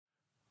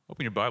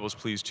Open your Bibles,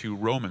 please, to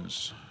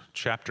Romans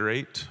chapter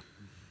 8.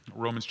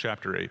 Romans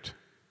chapter 8.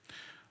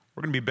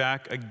 We're going to be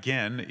back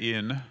again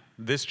in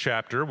this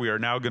chapter. We are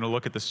now going to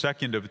look at the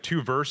second of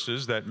two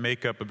verses that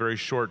make up a very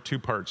short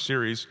two-part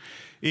series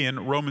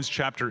in Romans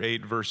chapter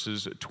 8,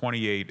 verses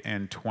 28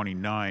 and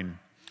 29.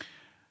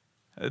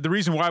 The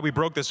reason why we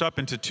broke this up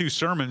into two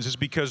sermons is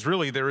because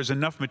really there is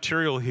enough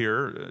material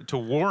here to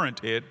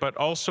warrant it, but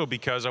also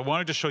because I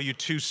wanted to show you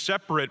two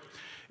separate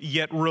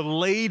yet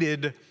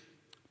related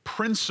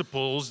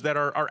principles that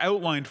are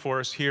outlined for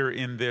us here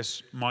in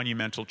this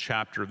monumental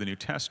chapter of the New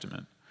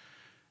Testament.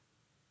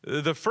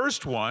 The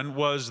first one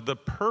was the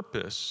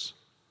purpose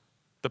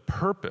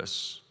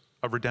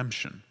of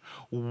redemption.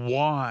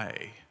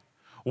 Why?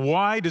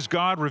 Why does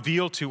God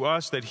reveal to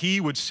us that He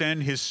would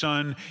send His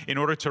Son in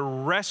order to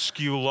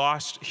rescue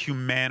lost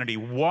humanity?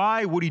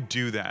 Why would He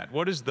do that?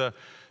 What is the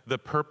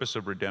purpose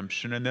of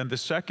redemption? And then the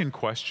second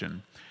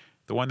question,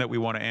 the one that we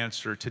want to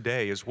answer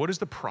today, is what is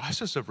the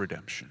process of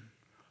redemption?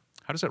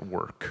 How does that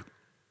work?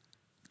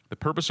 The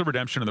purpose of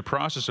redemption and the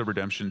process of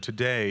redemption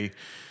today,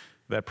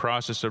 that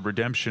process of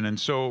redemption. And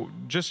so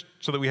just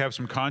so that we have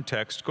some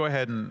context, go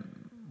ahead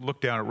and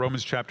look down at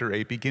Romans chapter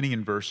 8, beginning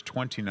in verse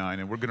 29,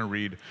 and we're going to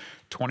read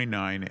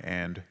 29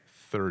 and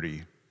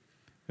 30.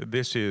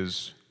 This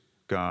is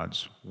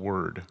God's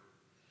word.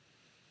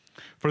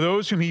 For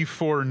those whom He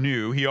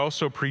foreknew, He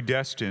also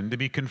predestined to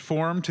be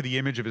conformed to the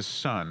image of His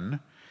Son,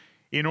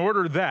 in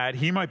order that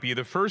He might be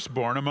the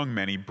firstborn among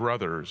many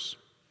brothers.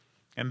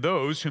 And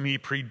those whom He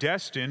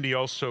predestined, He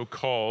also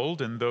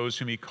called, and those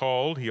whom He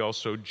called, He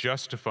also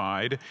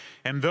justified,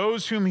 and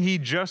those whom He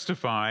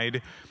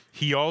justified,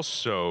 He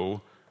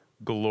also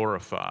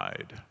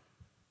glorified.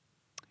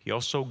 He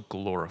also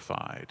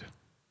glorified.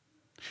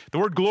 The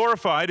word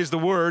glorified is the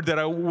word that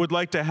I would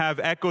like to have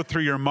echo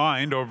through your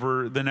mind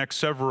over the next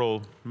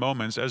several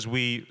moments as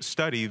we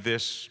study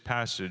this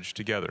passage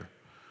together.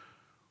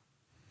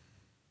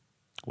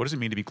 What does it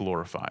mean to be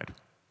glorified?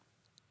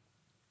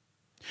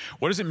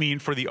 What does it mean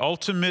for the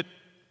ultimate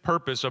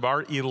purpose of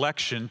our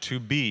election to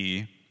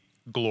be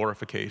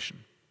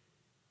glorification?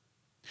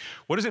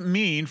 What does it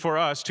mean for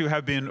us to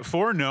have been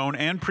foreknown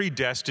and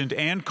predestined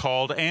and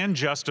called and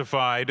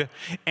justified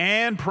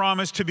and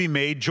promised to be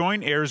made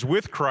joint heirs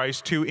with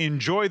Christ to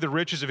enjoy the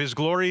riches of His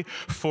glory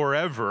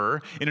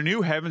forever in a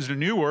new heavens and a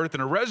new earth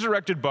and a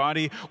resurrected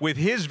body with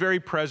His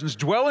very presence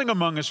dwelling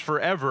among us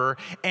forever,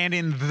 and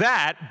in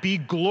that be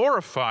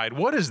glorified?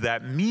 What does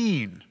that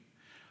mean?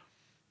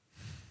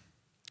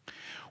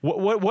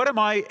 What am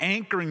I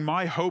anchoring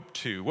my hope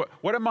to?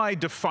 What am I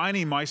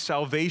defining my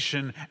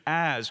salvation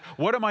as?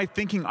 What am I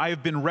thinking I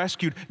have been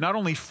rescued, not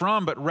only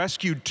from, but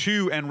rescued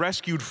to and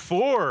rescued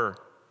for?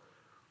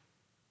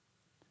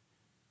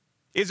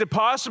 Is it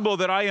possible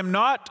that I am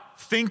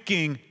not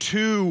thinking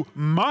too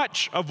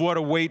much of what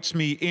awaits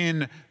me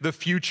in the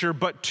future,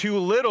 but too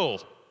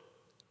little?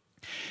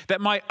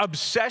 That my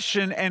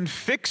obsession and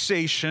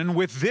fixation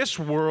with this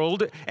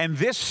world and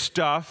this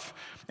stuff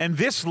and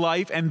this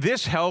life, and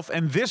this health,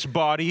 and this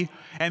body,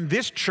 and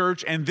this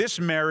church, and this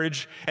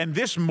marriage, and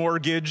this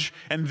mortgage,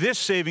 and this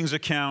savings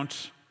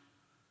account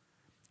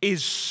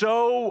is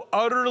so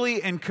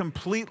utterly and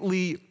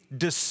completely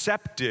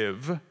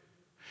deceptive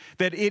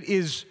that it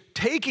is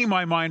taking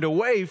my mind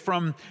away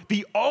from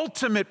the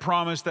ultimate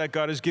promise that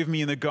God has given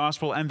me in the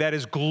gospel, and that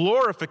is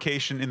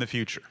glorification in the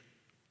future.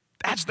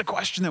 That's the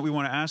question that we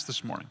want to ask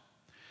this morning.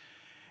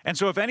 And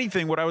so if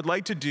anything, what I would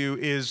like to do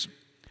is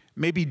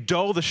maybe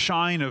dull the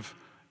shine of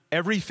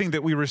everything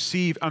that we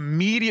receive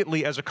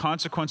immediately as a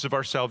consequence of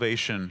our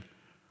salvation,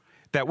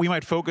 that we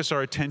might focus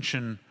our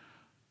attention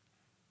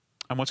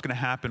on what's going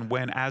to happen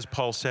when, as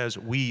Paul says,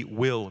 we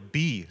will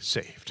be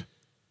saved.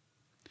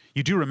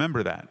 You do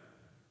remember that.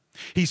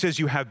 He says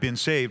you have been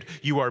saved,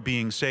 you are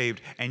being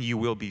saved, and you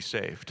will be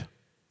saved.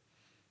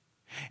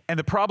 And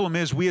the problem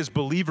is we as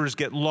believers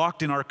get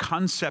locked in our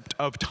concept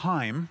of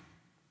time,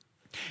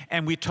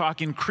 and we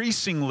talk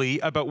increasingly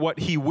about what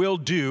He will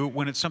do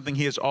when it's something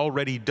He has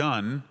already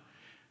done,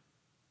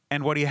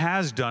 and what He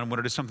has done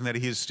when it is something that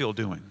He is still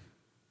doing.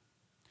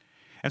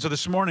 And so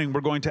this morning, we're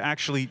going to I'm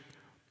going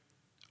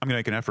to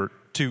make an effort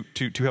to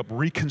help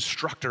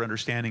reconstruct our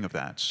understanding of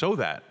that, so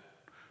that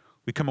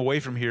we come away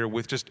from here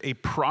with just a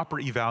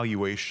proper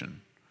evaluation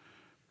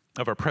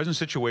of our present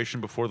situation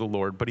before the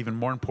Lord, but even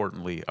more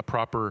importantly, a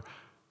proper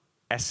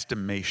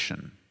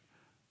estimation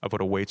of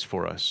what awaits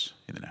for us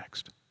in the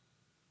next.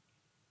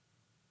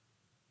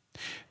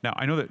 Now,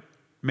 I know that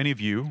many of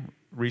you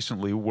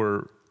recently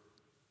were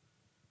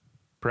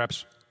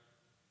perhaps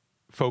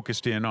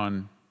focused in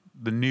on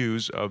the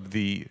news of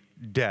the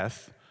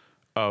death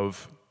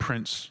of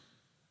Prince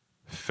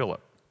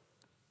Philip.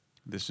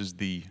 This is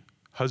the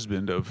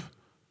husband of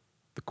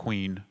the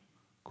Queen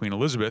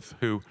Elizabeth,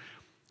 who,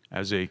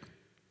 as a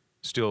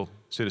still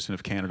citizen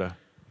of Canada,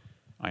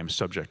 I am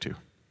subject to.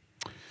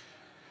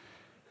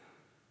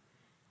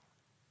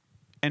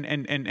 And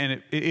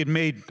it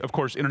made, of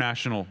course,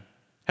 international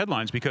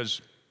headlines because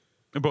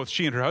both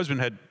she and her husband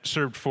had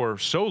served for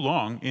so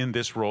long in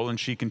this role, and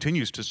she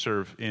continues to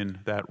serve in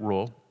that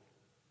role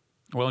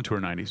well into her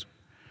 90s.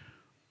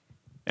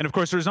 And of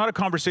course, there's not a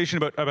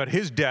conversation about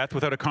his death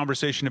without a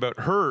conversation about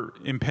her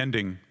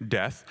impending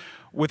death,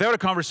 without a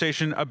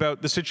conversation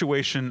about the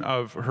situation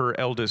of her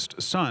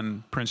eldest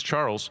son, Prince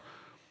Charles,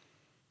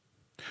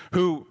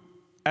 who,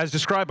 as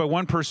described by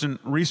one person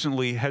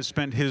recently, has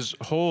spent his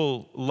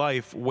whole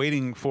life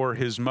waiting for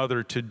his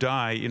mother to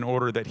die in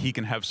order that he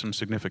can have some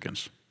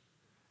significance.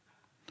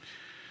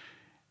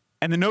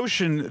 And the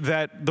notion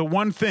that the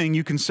one thing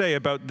you can say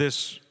about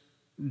this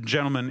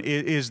gentleman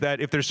is that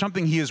if there's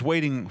something he is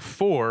waiting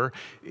for,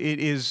 it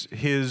is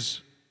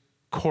his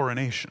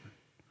coronation.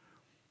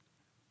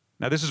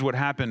 Now, this is what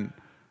happened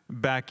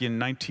back in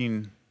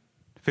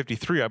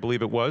 1953, I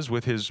believe it was,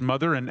 with his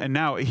mother, and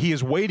now he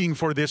is waiting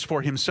for this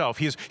for himself.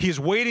 He is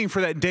waiting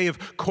for that day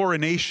of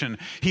coronation.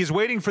 He is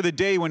waiting for the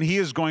day when he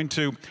is going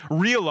to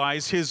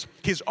realize his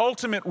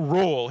ultimate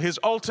role, his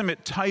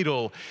ultimate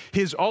title,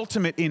 his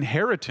ultimate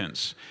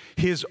inheritance,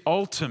 his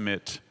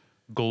ultimate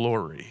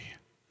glory.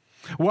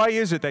 Why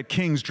is it that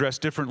kings dress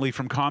differently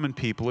from common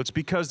people? It's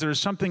because there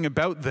is something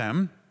about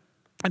them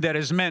that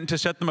is meant to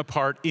set them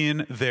apart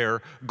in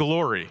their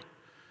glory.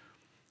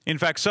 In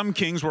fact, some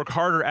kings work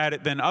harder at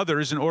it than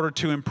others in order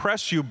to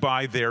impress you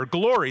by their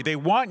glory. They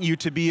want you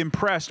to be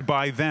impressed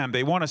by them.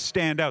 They want to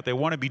stand out. They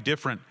want to be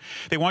different.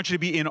 They want you to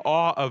be in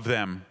awe of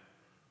them.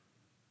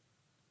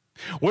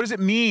 What does it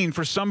mean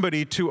for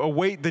somebody to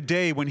await the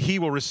day when he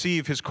will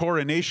receive his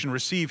coronation,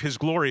 receive his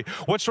glory?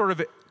 What sort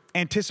of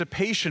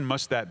anticipation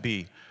must that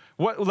be?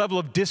 What level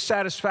of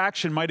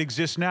dissatisfaction might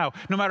exist now?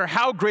 No matter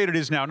how great it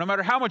is now, no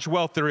matter how much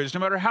wealth there is, no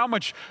matter how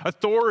much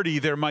authority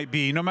there might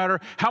be, no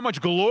matter how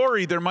much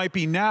glory there might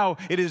be now,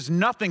 it is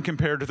nothing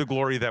compared to the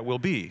glory that will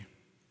be.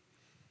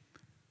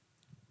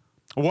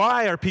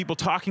 Why are people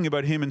talking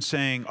about him and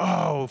saying,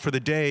 oh, for the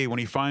day when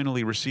he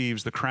finally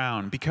receives the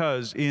crown?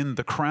 Because in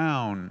the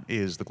crown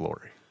is the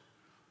glory.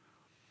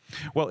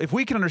 Well, if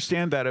we can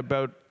understand that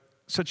about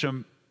such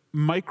a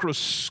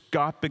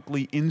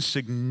microscopically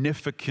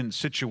insignificant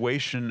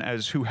situation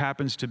as who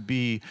happens to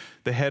be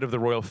the head of the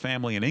royal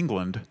family in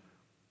England,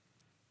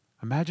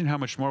 imagine how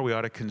much more we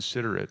ought to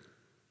consider it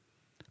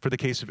for the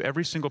case of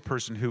every single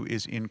person who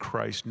is in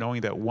Christ, knowing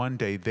that one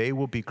day they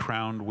will be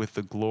crowned with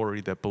the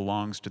glory that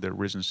belongs to their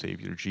risen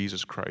Savior,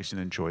 Jesus Christ,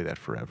 and enjoy that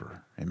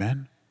forever.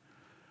 Amen?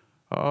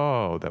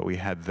 Oh, that we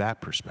had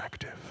that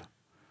perspective.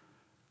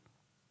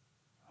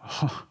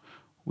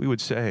 We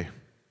would say,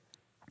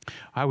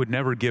 I would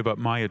never give up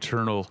my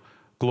eternal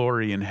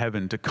glory in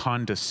heaven to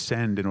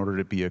condescend in order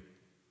to be a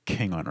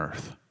king on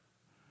earth.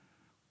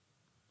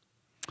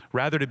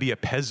 Rather to be a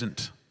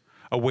peasant,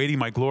 awaiting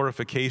my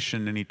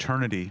glorification in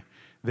eternity,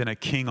 than a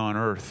king on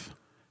earth,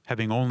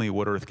 having only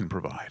what earth can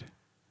provide.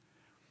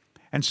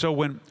 And so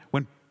when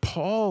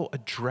Paul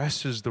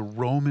addresses the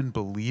Roman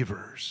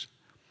believers,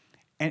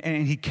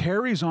 and he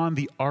carries on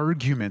the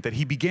argument that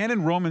he began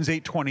in Romans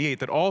 8:28,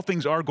 that all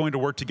things are going to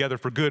work together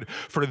for good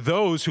for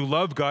those who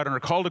love God and are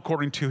called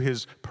according to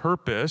his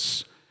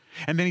purpose.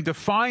 And then he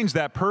defines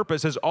that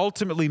purpose as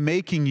ultimately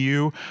making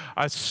you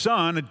a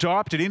son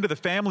adopted into the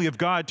family of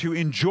God to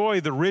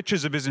enjoy the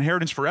riches of his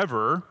inheritance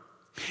forever.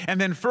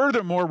 And then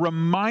furthermore,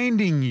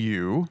 reminding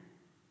you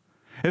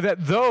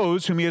that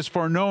those whom he has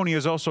foreknown, he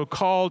has also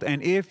called,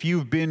 and if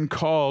you've been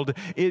called,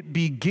 it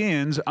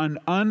begins an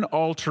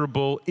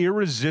unalterable,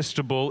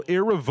 irresistible,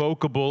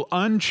 irrevocable,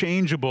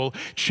 unchangeable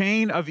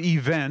chain of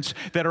events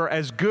that are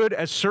as good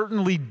as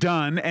certainly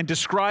done and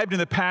described in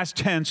the past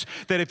tense,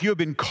 that if you have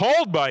been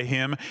called by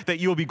him, that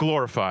you will be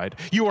glorified.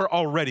 You are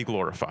already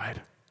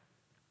glorified.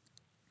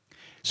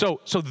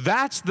 So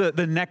that's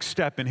the next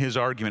step in his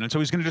argument. And so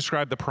he's going to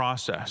describe the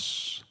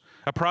process.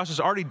 A process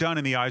already done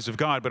in the eyes of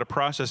God, but a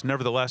process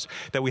nevertheless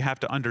that we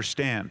have to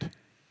understand.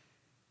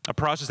 A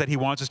process that he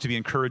wants us to be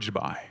encouraged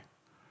by.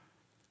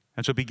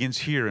 And so it begins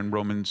here in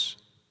Romans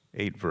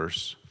 8,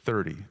 verse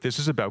 30. This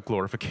is about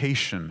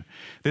glorification.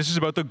 This is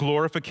about the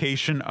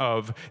glorification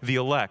of the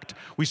elect.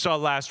 We saw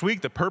last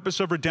week the purpose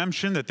of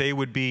redemption, that they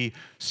would be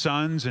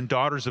sons and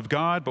daughters of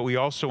God, but we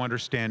also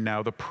understand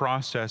now the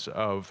process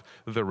of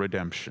the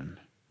redemption.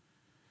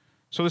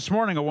 So this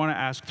morning I want to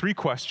ask 3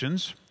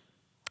 questions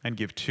and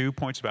give 2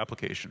 points of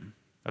application.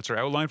 That's our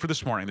outline for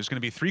this morning. There's going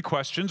to be 3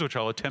 questions, which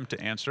I'll attempt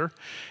to answer,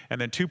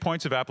 and then 2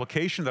 points of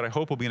application that I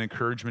hope will be an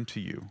encouragement to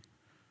you.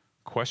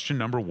 Question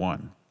number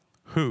 1,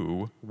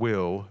 who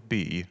will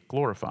be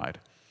glorified?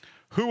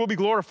 Who will be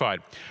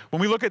glorified?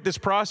 When we look at this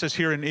process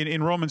here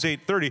in Romans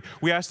 8:30,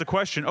 we ask the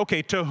question,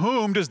 okay, to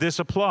whom does this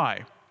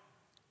apply?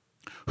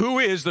 Who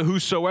is the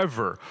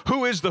whosoever?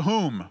 Who is the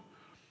whom?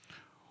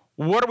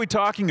 What are we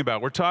talking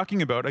about? We're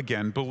talking about,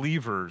 again,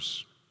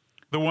 believers.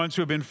 The ones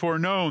who have been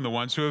foreknown, the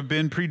ones who have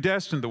been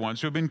predestined, the ones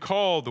who have been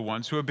called, the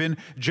ones who have been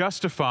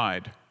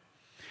justified.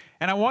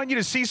 And I want you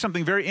to see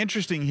something very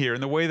interesting here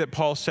in the way that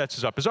Paul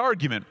sets up his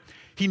argument.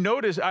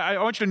 I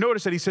want you to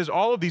notice that he says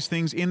all of these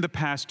things in the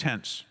past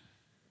tense.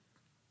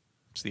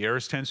 It's the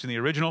aorist tense in the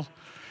original.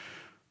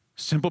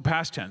 Simple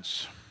past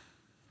tense.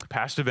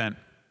 Past event.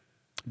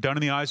 Done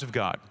in the eyes of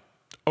God.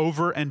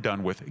 Over and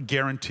done with.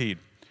 Guaranteed.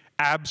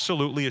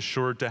 Absolutely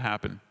assured to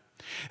happen.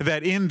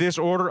 that in this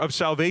order of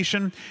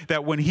salvation,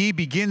 that when he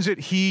begins it,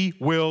 he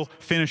will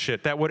finish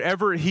it. That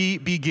whatever he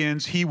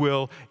begins, he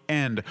will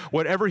end.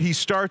 Whatever he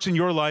starts in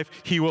your life,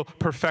 he will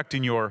perfect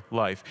in your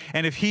life.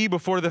 And if he,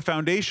 before the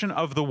foundation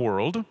of the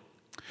world,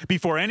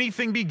 before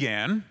anything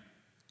began,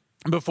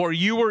 before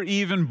you were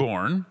even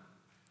born,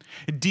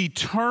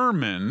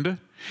 determined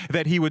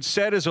that he would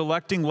set his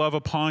electing love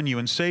upon you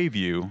and save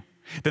you,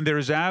 then there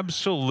is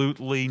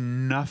absolutely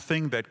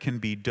nothing that can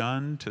be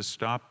done to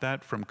stop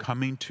that from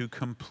coming to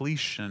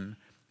completion.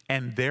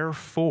 And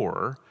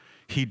therefore,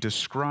 he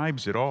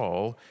describes it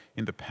all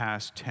in the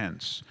past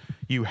tense.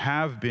 You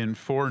have been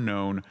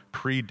foreknown,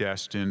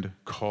 predestined,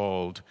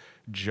 called,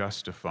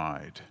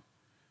 justified.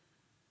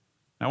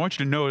 Now, I want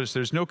you to notice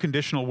there's no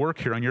conditional work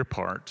here on your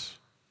part.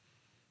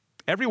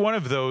 Every one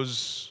of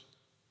those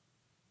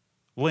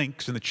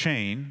links in the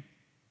chain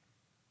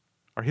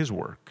are his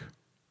work.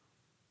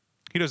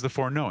 He does the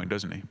foreknowing,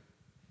 doesn't he?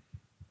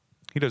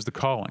 He does the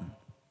calling.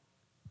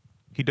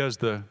 He does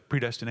the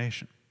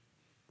predestination.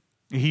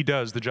 He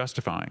does the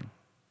justifying.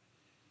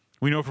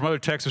 We know from other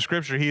texts of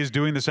Scripture he is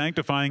doing the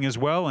sanctifying as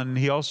well, and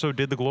he also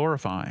did the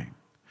glorifying.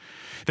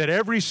 That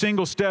every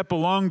single step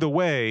along the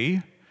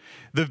way,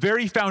 the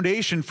very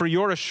foundation for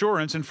your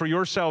assurance and for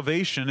your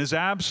salvation is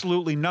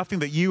absolutely nothing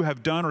that you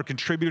have done or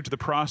contributed to the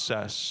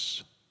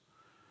process.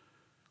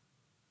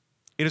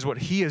 It is what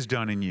he has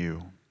done in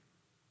you.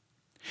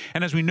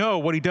 And as we know,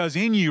 what he does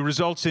in you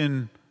results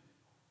in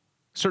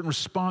certain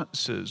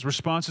responses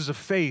of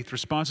faith,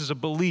 responses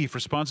of belief,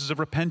 responses of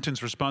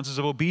repentance, responses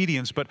of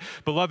obedience. But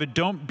beloved,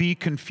 don't be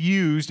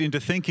confused into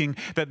thinking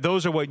that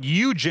those are what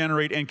you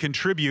generate and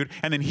contribute,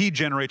 and then he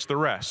generates the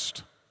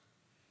rest.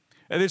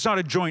 It's not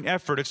a joint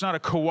effort. It's not a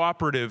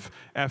cooperative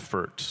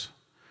effort.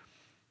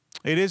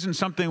 It isn't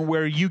something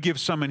where you give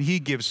some and he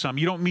gives some.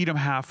 You don't meet him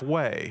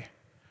halfway.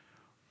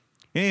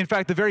 In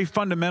fact, the very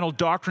fundamental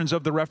doctrines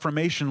of the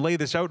Reformation lay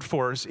this out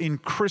for us in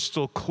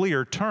crystal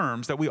clear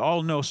terms that we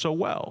all know so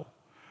well.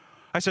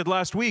 I said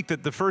last week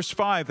that the first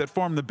five that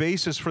form the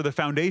basis for the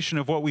foundation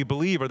of what we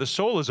believe are the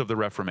solas of the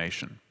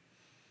Reformation.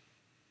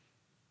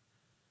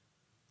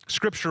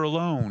 Scripture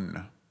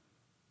alone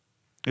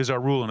is our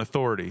rule and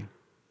authority.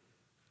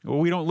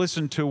 We don't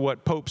listen to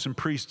what popes and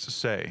priests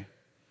say.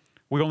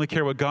 We only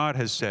care what God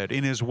has said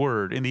in his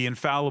word, in the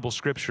infallible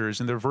Scriptures,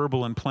 in their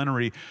verbal and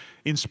plenary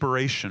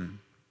inspiration.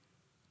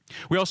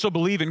 We also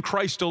believe in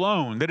Christ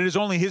alone, that it is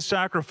only his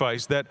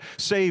sacrifice that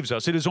saves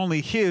us. It is only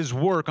his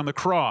work on the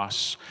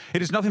cross.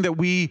 It is nothing that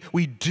we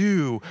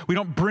do. We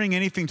don't bring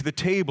anything to the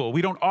table.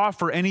 We don't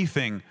offer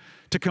anything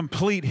to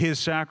complete his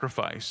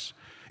sacrifice.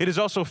 It is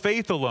also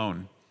faith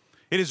alone.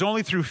 It is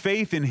only through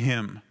faith in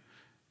him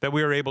that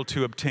we are able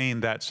to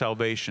obtain that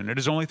salvation. It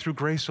is only through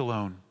grace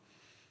alone.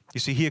 You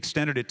see, he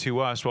extended it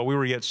to us. While we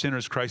were yet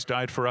sinners, Christ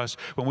died for us.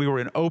 When we were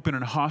in open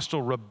and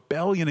hostile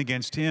rebellion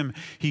against him,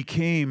 he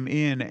came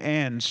in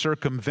and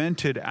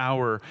circumvented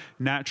our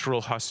natural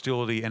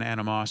hostility and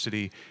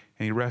animosity,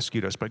 and he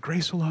rescued us by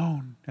grace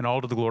alone and all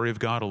to the glory of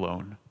God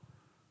alone.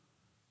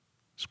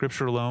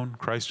 Scripture alone,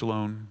 Christ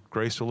alone,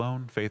 grace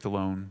alone, faith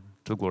alone,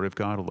 to the glory of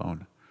God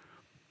alone.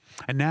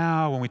 And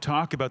now when we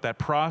talk about that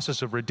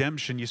process of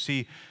redemption, you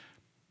see,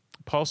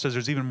 Paul says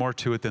there's even more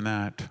to it than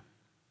that.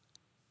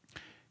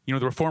 You know,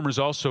 the Reformers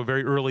also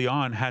very early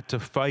on had to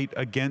fight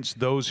against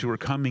those who were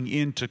coming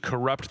in to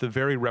corrupt the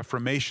very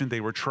Reformation they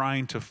were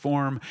trying to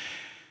form.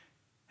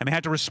 And they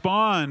had to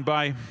respond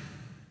by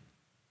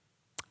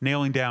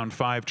nailing down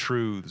 5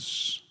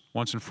 truths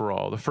once and for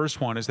all. The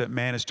first one is that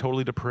man is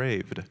totally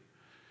depraved.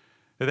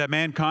 That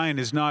mankind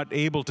is not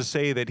able to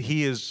say that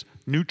he is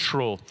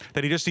neutral,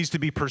 that he just needs to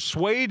be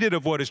persuaded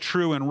of what is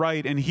true and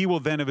right, and he will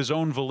then of his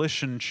own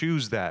volition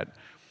choose that.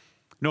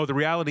 No, the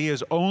reality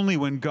is only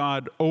when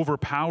God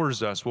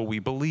overpowers us will we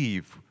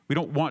believe. We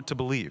don't want to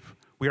believe.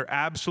 We are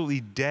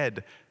absolutely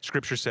dead,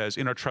 Scripture says,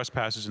 in our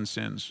trespasses and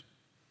sins.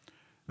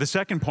 The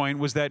second point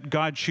was that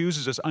God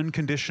chooses us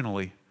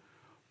unconditionally.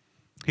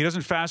 He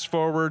doesn't fast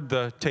forward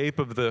the tape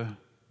of the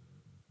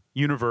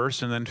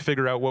universe and then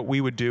figure out what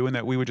we would do and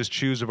that we would just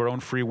choose of our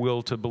own free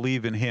will to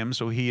believe in him,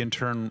 so he in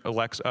turn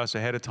elects us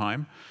ahead of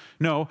time.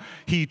 No,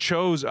 he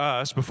chose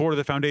us before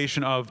the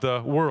foundation of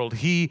the world.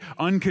 He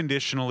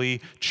unconditionally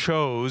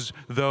chose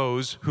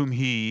those whom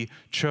he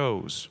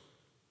chose.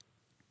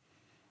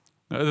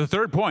 The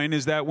third point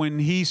is that when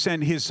he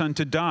sent his son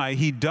to die,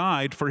 he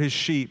died for his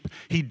sheep.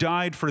 He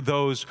died for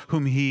those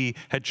whom he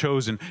had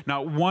chosen.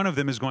 Not one of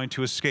them is going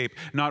to escape.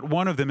 Not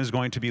one of them is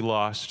going to be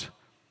lost.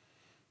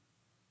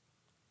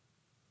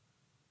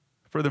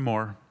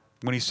 Furthermore,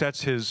 when he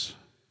sets his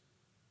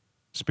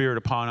Spirit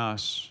upon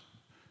us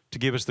to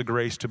give us the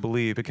grace to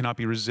believe, it cannot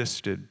be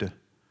resisted.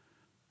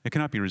 It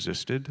cannot be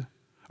resisted.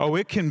 Oh,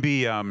 it can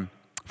be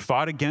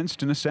fought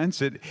against in a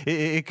sense.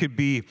 It could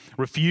be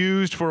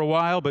refused for a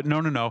while, but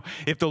no.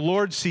 If the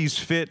Lord sees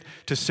fit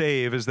to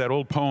save, as that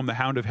old poem, The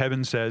Hound of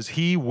Heaven, says,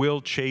 he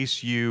will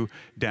chase you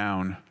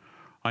down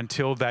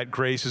until that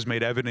grace is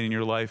made evident in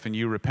your life and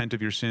you repent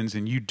of your sins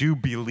and you do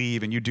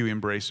believe and you do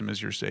embrace him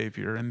as your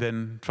Savior. And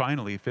then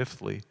finally,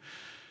 fifthly,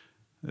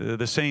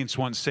 the saints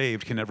once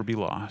saved can never be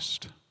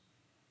lost.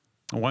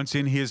 Once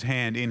in his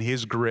hand, in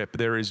his grip,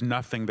 there is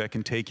nothing that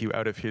can take you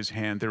out of his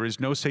hand. There is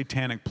no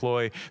satanic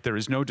ploy. There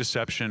is no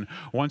deception.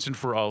 Once and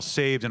for all,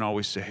 saved and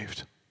always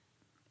saved.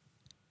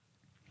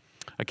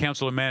 I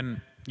counseled a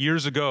man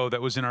years ago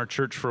that was in our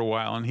church for a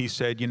while, and he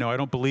said, I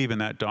don't believe in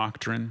that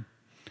doctrine.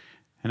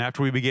 And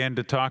after we began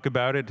to talk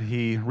about it,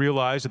 he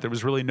realized that there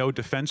was really no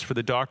defense for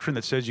the doctrine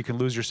that says you can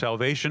lose your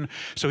salvation.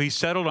 So he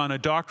settled on a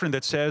doctrine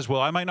that says,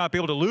 well, I might not be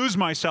able to lose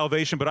my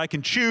salvation, but I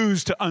can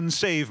choose to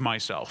unsave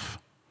myself.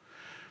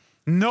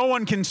 No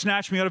one can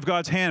snatch me out of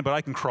God's hand, but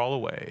I can crawl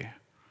away.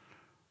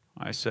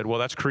 I said, well,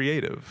 that's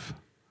creative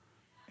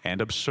and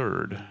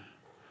absurd.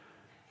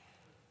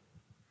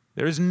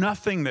 There is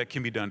nothing that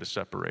can be done to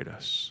separate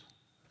us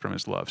from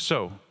his love.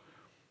 So,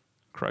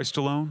 Christ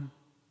alone,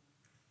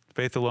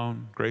 faith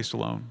alone, grace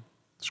alone,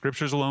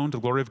 Scriptures alone, to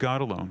the glory of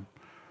God alone.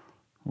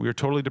 We are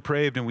totally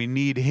depraved and we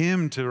need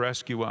him to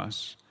rescue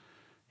us.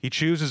 He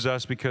chooses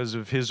us because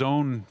of his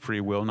own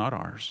free will, not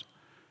ours.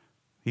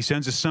 He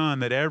sends his Son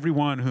that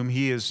everyone whom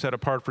he has set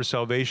apart for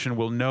salvation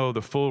will know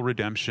the full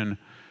redemption.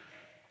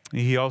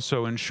 He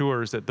also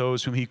ensures that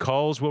those whom he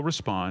calls will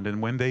respond,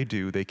 and when they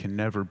do, they can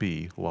never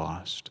be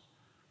lost.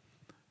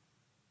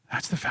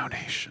 That's the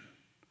foundation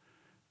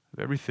of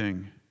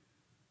everything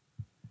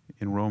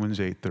in Romans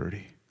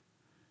 8:30.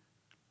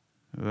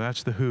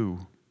 That's the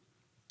who.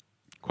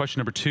 Question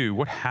number 2,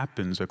 what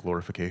happens at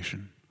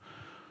glorification?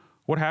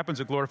 What happens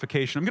at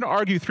glorification? I'm going to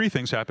argue 3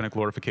 things happen at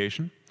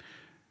glorification.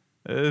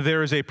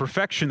 There is a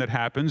perfection that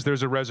happens,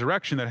 there's a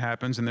resurrection that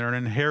happens, and there's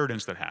an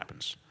inheritance that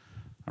happens.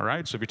 All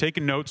right, so if you're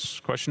taking notes,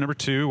 question number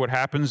 2, what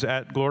happens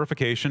at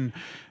glorification?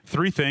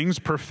 3 things: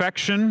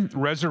 perfection,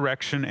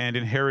 resurrection, and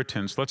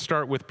inheritance. Let's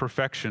start with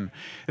perfection.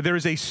 There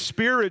is a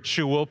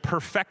spiritual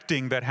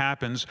perfecting that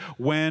happens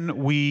when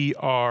we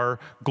are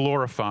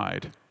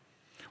glorified.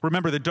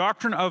 Remember, the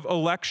doctrine of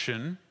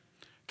election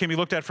can be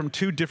looked at from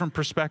 2 different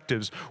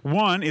perspectives.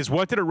 One is,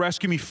 what did it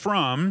rescue me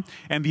from?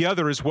 And the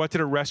other is, what did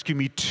it rescue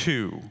me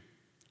to?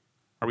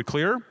 Are we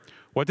clear?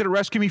 What did it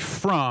rescue me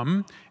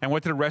from, and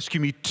what did it rescue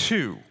me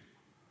to?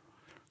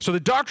 So the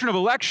doctrine of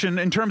election,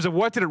 in terms of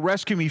what did it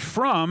rescue me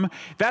from,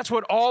 that's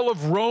what all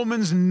of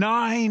Romans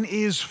 9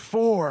 is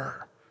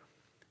for.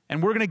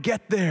 And we're going to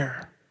get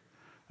there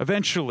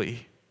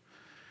eventually.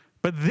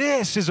 But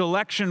this is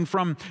election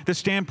from the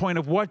standpoint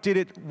of, what did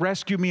it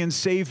rescue me and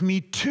save me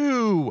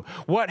to?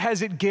 What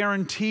has it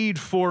guaranteed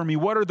for me?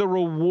 What are the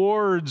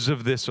rewards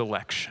of this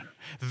election?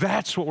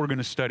 That's what we're going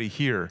to study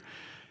here.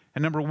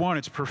 And number 1,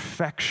 it's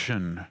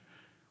perfection.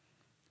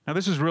 Now,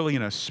 this is really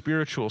in a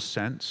spiritual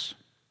sense.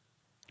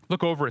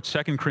 Look over at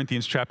 2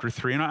 Corinthians chapter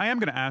 3, and I am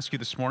going to ask you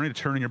this morning to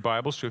turn in your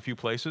Bibles to a few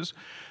places.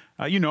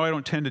 I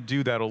don't tend to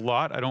do that a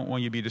lot. I don't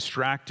want you to be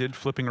distracted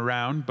flipping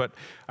around, but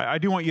I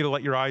do want you to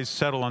let your eyes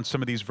settle on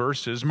some of these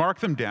verses, mark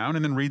them down,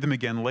 and then read them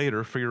again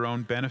later for your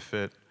own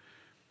benefit.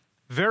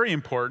 Very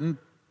important,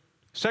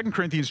 2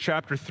 Corinthians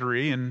chapter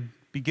 3, and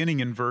beginning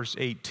in verse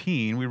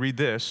 18, we read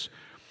this: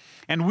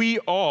 "And we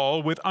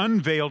all, with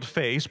unveiled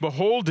face,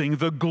 beholding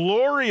the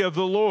glory of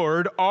the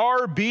Lord,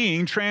 are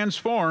being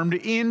transformed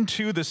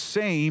into the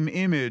same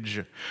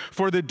image,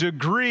 for the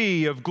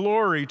degree of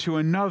glory to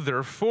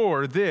another,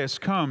 for this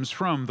comes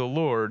from the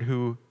Lord,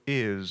 who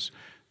is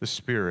the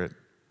Spirit."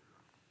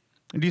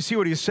 And do you see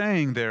what he's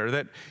saying there?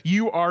 That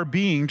you are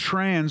being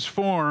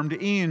transformed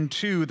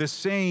into the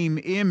same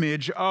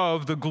image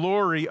of the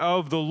glory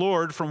of the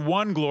Lord, from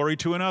one glory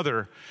to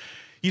another.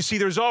 You see,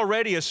 there's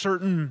already a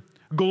certain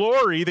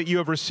glory that you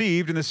have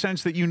received, in the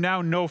sense that you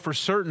now know for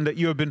certain that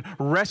you have been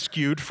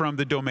rescued from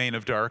the domain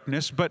of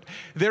darkness, but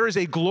there is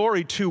a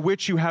glory to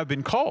which you have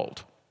been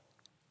called.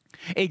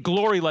 A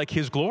glory like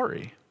his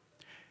glory.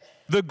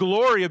 The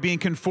glory of being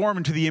conformed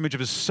into the image of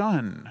his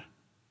Son.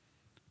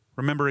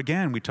 Remember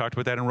again, we talked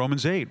about that in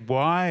Romans 8.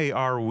 Why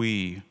are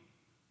we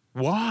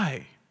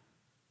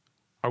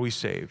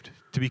saved?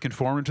 To be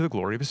conformed into the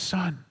glory of his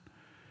Son.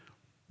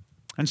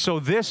 And so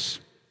this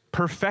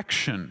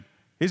perfection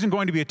isn't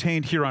going to be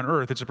attained here on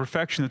earth. It's a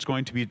perfection that's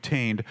going to be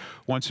attained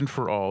once and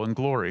for all in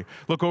glory.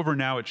 Look over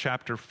now at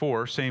chapter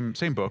 4, same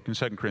book in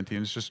 2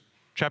 Corinthians, just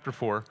chapter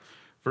 4,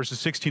 verses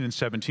 16 and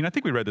 17. I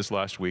think we read this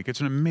last week.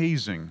 It's an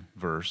amazing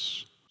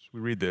verse. We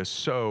read this: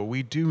 "So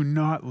we do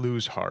not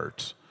lose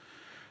heart.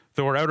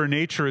 Though our outer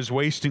nature is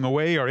wasting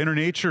away, our inner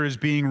nature is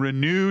being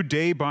renewed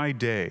day by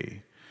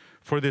day.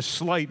 For this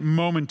slight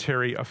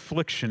momentary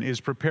affliction is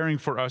preparing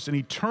for us an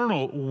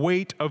eternal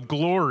weight of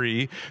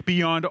glory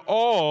beyond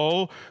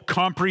all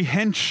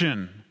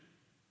comprehension.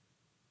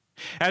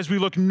 As we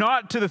look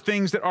not to the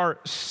things that are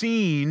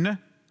seen,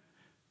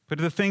 but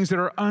to the things that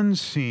are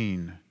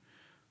unseen.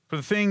 For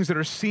the things that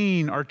are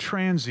seen are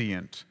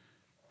transient,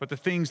 but the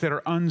things that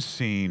are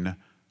unseen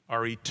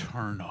are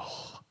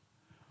eternal."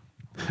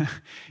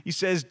 He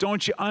says,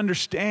 don't you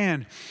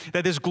understand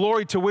that this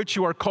glory to which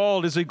you are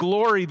called is a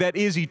glory that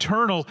is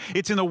eternal?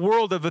 It's in the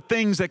world of the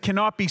things that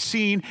cannot be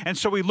seen, and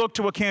so we look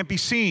to what can't be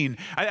seen.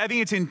 I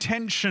think it's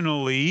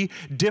intentionally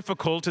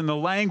difficult in the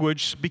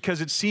language,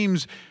 because it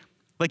seems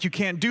Like, you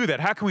can't do that.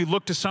 How can we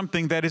look to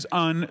something that is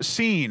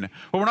unseen?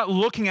 Well, we're not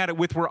looking at it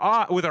with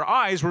our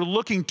eyes. We're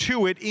looking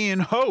to it in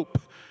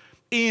hope,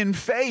 in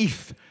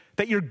faith,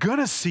 that you're going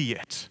to see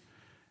it.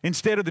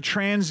 Instead of the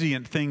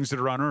transient things that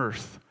are on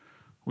earth,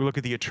 we look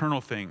at the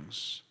eternal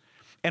things.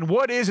 And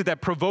what is it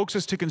that provokes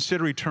us to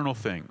consider eternal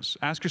things?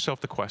 Ask yourself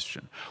the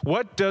question.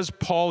 What does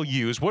Paul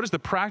use? What is the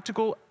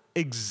practical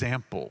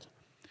example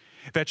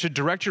that should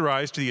direct your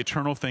eyes to the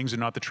eternal things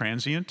and not the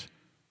transient?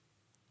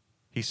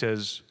 He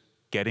says,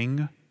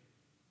 getting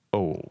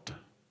old.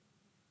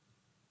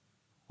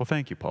 Well,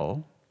 thank you,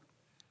 Paul.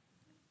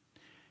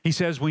 He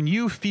says, when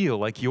you feel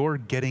like you're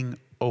getting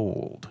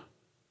old,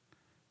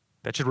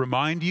 that should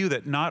remind you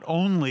that not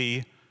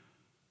only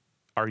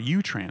are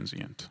you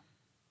transient,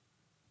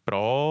 but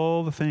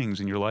all the things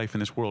in your life in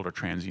this world are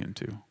transient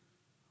too.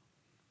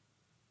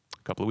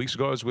 A couple of weeks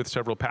ago, I was with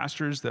several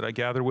pastors that I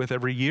gather with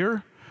every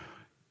year.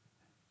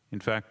 In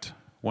fact,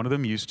 one of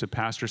them used to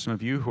pastor some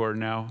of you who are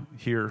now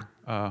here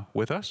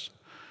with us.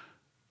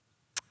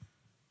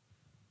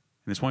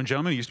 And this one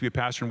gentleman, he used to be a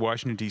pastor in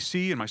Washington,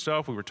 D.C., and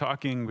myself, we were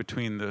talking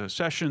between the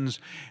sessions,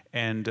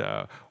 and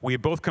we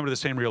had both come to the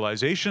same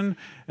realization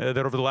that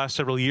over the last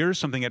several years,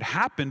 something had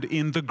happened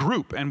in the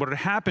group. And what had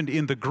happened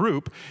in the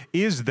group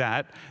is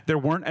that there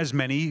weren't as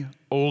many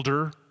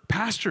older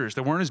pastors.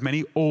 There weren't as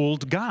many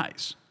old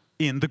guys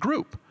in the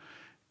group.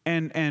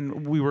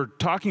 And we were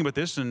talking about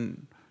this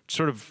and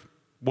sort of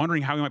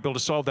wondering how we might be able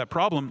to solve that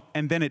problem.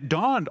 And then it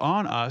dawned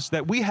on us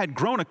that we had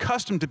grown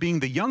accustomed to being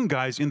the young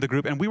guys in the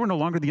group, and we were no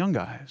longer the young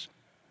guys.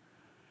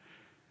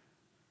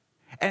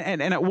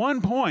 And at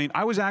one point,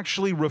 I was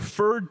actually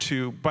referred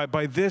to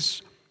by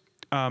this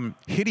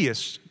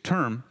hideous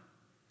term,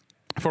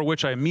 for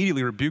which I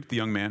immediately rebuked the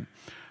young man.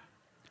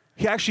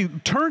 He actually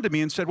turned to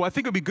me and said, well, I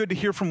think it would be good to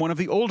hear from one of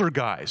the older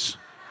guys.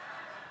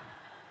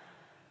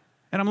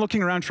 And I'm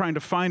looking around trying to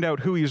find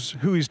out who he's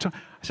I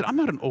said, I'm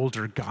not an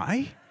older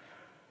guy.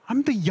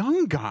 I'm the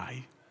young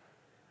guy.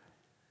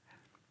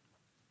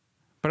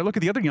 But I look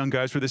at the other young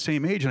guys who are the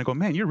same age, and I go,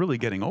 man, you're really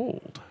getting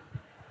old.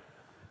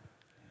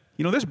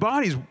 You know, this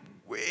body's,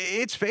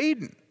 it's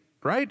fading,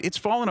 right? It's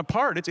falling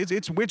apart.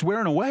 It's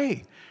wearing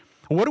away.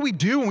 What do we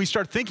do when we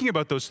start thinking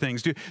about those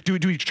things? Do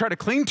we try to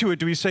cling to it?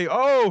 Do we say,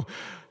 oh,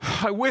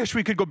 I wish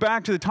we could go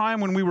back to the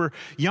time when we were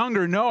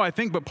younger? No, I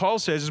think what Paul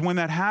says is when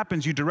that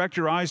happens, you direct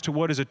your eyes to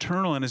what is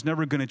eternal and is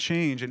never going to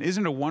change. And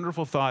isn't it a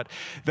wonderful thought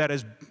that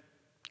as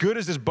good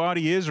as this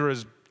body is, or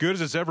as good as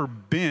it's ever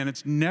been,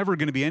 it's never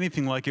going to be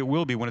anything like it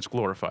will be when it's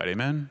glorified.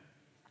 Amen?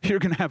 You're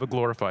going to have a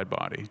glorified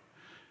body. You're going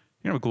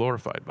to have a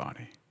glorified body.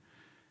 And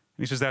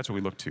he says that's what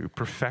we look to.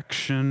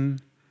 Perfection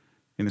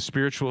in the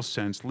spiritual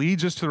sense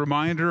leads us to the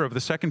reminder of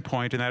the second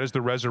point, and that is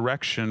the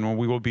resurrection, when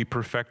we will be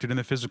perfected in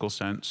the physical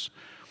sense.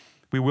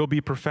 We will be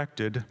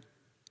perfected.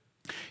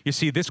 You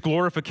see, this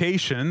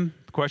glorification,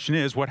 the question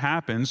is, what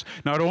happens?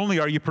 Not only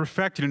are you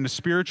perfected in the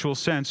spiritual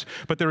sense,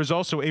 but there is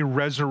also a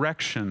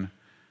resurrection.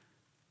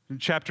 In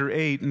chapter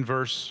 8 and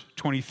verse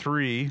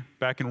 23,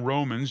 back in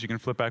Romans, you can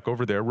flip back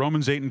over there,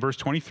 Romans 8 and verse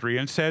 23,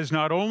 and it says,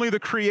 not only the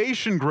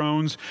creation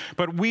groans,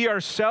 but we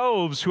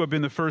ourselves who have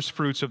been the first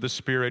fruits of the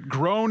Spirit,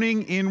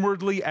 groaning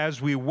inwardly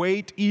as we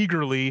wait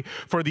eagerly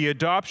for the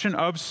adoption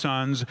of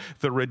sons,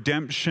 the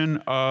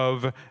redemption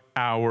of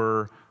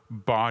our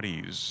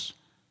bodies.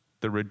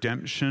 The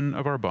redemption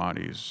of our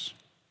bodies.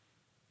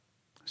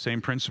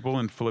 Same principle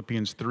in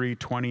Philippians 3,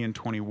 20 and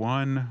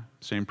 21.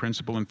 Same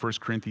principle in 1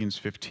 Corinthians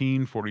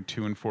 15,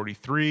 42 and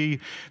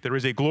 43. There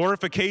is a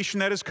glorification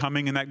that is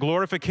coming, and that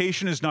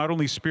glorification is not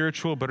only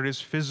spiritual, but it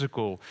is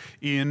physical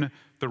in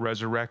the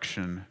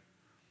resurrection.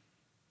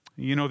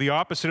 You know, the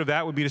opposite of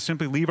that would be to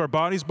simply leave our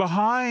bodies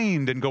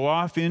behind and go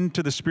off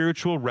into the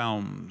spiritual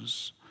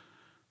realms.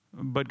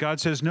 But God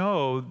says,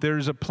 no,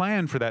 there's a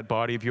plan for that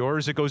body of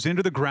yours. It goes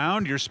into the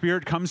ground, your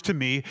spirit comes to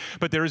me,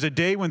 but there is a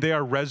day when they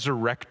are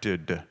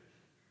resurrected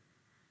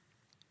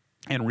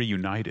and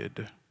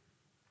reunited.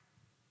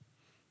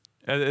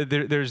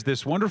 There's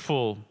this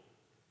wonderful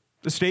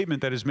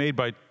statement that is made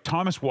by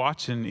Thomas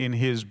Watson in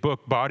his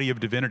book, Body of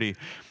Divinity.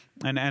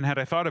 And had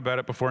I thought about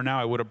it before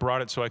now, I would have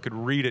brought it so I could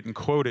read it and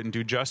quote it and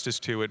do justice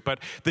to it. But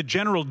the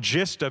general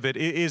gist of it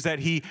is that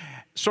he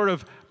sort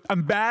of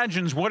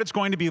imagines what it's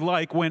going to be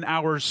like when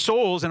our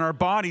souls and our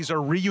bodies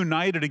are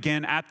reunited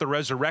again at the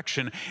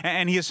resurrection.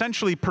 And he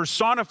essentially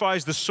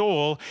personifies the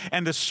soul,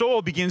 and the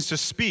soul begins to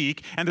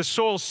speak, and the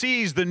soul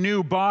sees the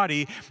new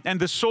body, and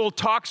the soul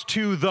talks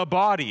to the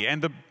body,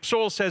 and the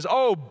soul says,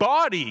 oh,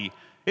 body,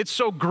 it's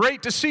so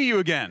great to see you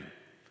again.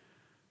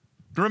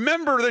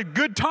 Remember the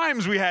good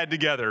times we had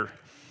together.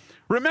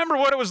 Remember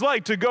what it was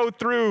like to go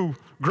through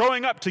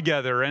growing up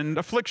together and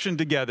affliction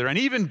together and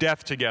even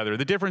death together.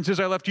 The difference is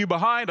I left you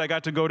behind. I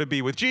got to go to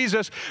be with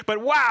Jesus.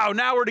 But wow,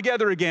 now we're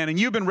together again, and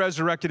you've been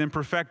resurrected and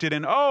perfected.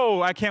 And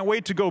oh, I can't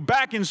wait to go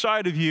back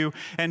inside of you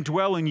and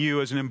dwell in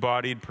you as an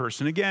embodied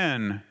person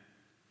again.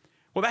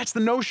 Well, that's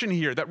the notion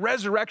here, that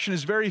resurrection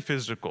is very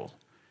physical,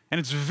 and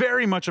it's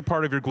very much a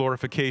part of your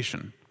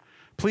glorification.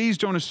 Please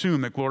don't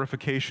assume that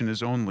glorification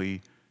is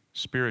only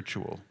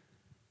spiritual.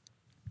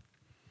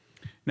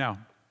 Now,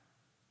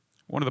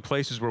 one of the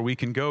places where we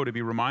can go to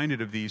be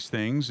reminded of these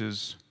things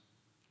is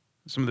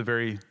some of the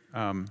very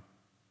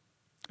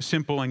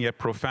simple and yet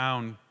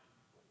profound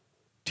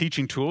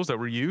teaching tools that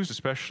were used,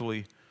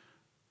 especially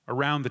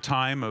around the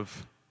time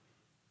of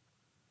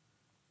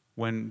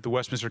when the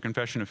Westminster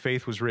Confession of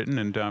Faith was written.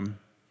 And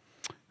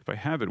if I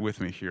have it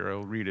with me here,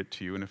 I'll read it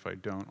to you, and if I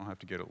don't, I'll have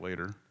to get it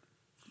later.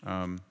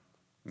 I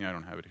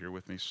don't have it here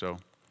with me, so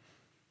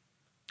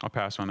I'll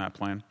pass on that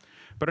plan.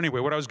 But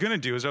anyway, what I was going to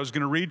do is I was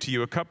going to read to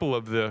you a couple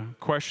of the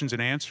questions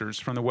and answers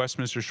from the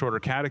Westminster Shorter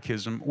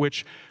Catechism,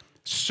 which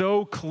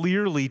so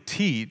clearly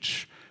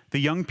teach the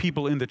young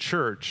people in the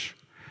church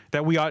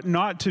that we ought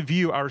not to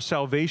view our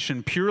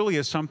salvation purely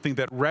as something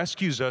that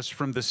rescues us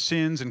from the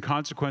sins and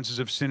consequences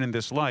of sin in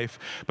this life,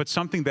 but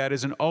something that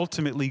is an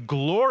ultimately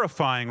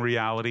glorifying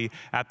reality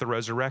at the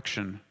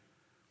resurrection.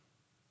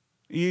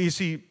 You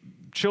see,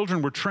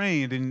 children were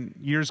trained in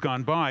years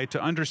gone by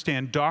to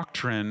understand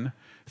doctrine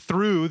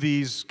through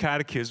these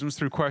catechisms,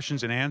 through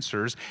questions and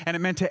answers, and it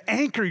meant to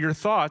anchor your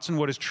thoughts in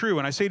what is true.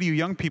 And I say to you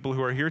young people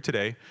who are here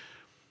today,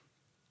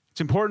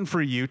 it's important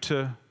for you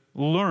to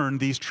learn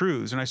these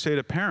truths. And I say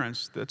to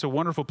parents, that's a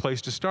wonderful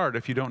place to start.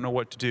 If you don't know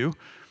what to do,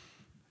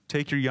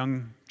 take your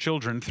young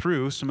children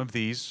through some of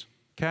these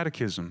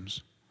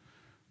catechisms.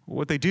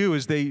 What they do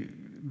is they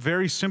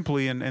very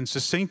simply and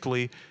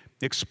succinctly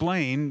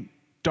explain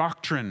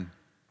doctrine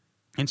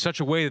in such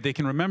a way that they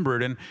can remember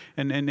it.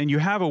 And you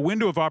have a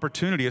window of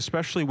opportunity,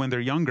 especially when they're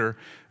younger,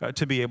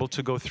 to be able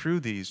to go through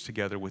these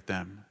together with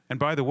them. And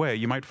by the way,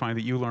 you might find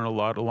that you learn a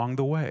lot along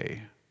the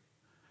way.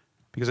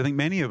 Because I think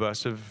many of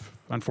us have,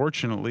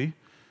 unfortunately,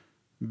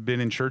 been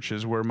in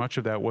churches where much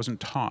of that wasn't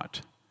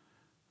taught.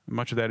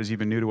 Much of that is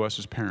even new to us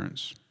as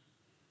parents.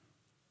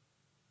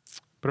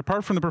 But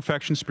apart from the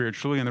perfection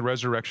spiritually and the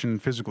resurrection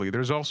physically,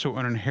 there's also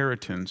an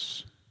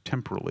inheritance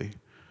temporally.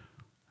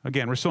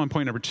 Again, we're still on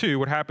point number 2,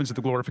 what happens at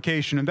the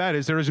glorification, and that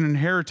is there is an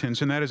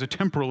inheritance, and that is a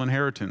temporal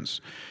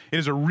inheritance. It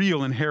is a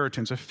real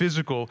inheritance, a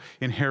physical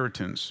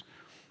inheritance.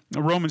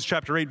 Romans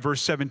chapter 8,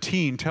 verse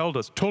 17 told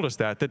us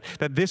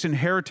that this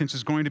inheritance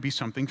is going to be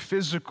something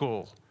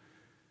physical.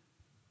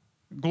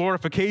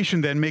 Glorification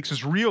then makes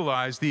us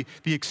realize the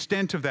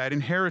extent of that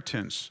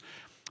inheritance.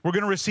 We're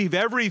going to receive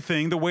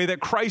everything the way that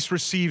Christ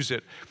receives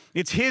it.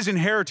 It's his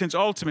inheritance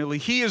ultimately.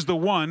 He is the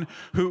one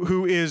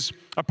who is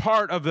a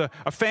part of a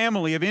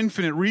family of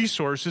infinite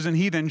resources, and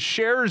he then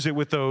shares it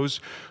with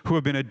those who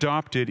have been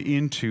adopted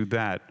into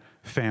that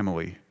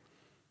family.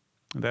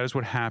 And that is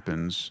what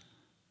happens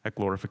at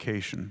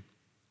glorification.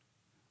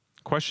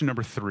 Question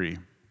number 3,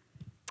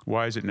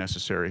 why is it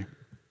necessary?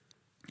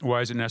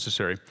 Why is it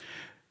necessary?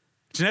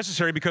 It's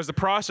necessary because the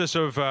process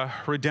of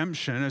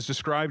redemption, as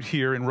described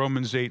here in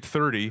Romans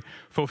 8:30,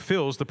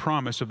 fulfills the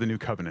promise of the new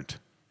covenant.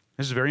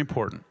 This is very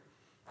important.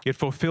 It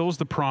fulfills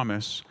the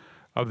promise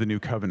of the new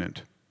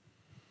covenant.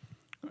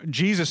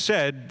 Jesus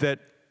said that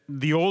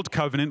the old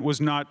covenant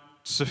was not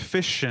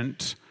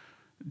sufficient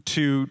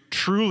to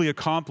truly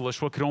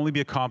accomplish what could only be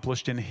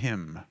accomplished in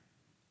him.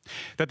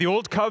 That the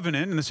old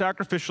covenant and the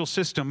sacrificial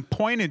system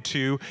pointed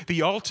to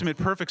the ultimate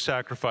perfect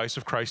sacrifice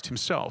of Christ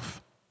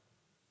himself.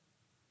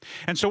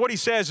 And so what he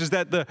says is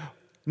that the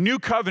new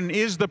covenant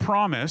is the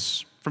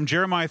promise from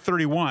Jeremiah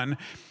 31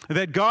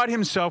 that God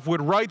himself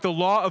would write the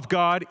law of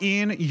God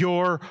in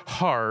your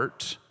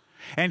heart,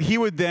 and he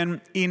would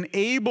then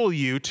enable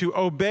you to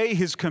obey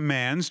his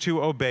commands,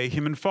 to obey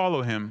him and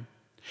follow him.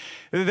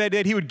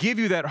 That he would give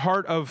you that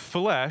heart of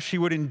flesh, he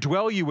would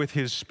indwell you with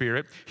his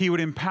spirit, he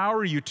would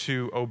empower you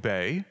to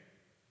obey.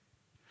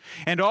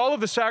 And all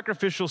of the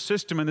sacrificial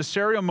system and the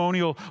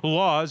ceremonial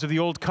laws of the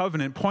old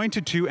covenant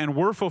pointed to and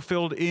were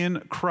fulfilled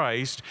in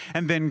Christ.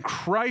 And then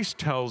Christ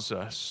tells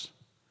us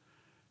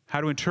how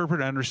to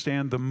interpret and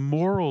understand the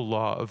moral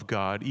law of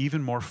God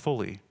even more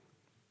fully.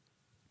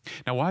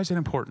 Now, why is that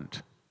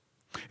important?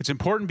 It's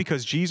important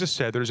because Jesus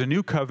said, there's a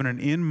new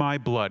covenant in my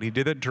blood. He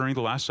did that during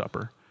the Last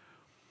Supper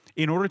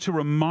in order to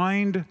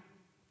remind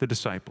the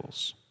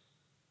disciples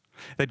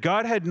that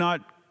God had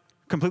not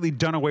completely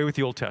done away with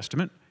the Old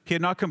Testament. He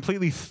had not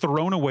completely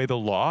thrown away the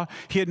law.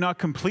 He had not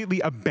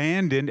completely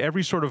abandoned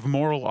every sort of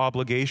moral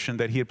obligation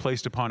that he had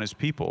placed upon his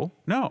people.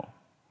 No.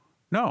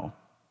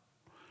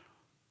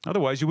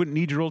 Otherwise, you wouldn't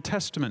need your Old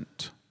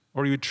Testament,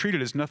 or you would treat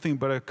it as nothing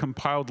but a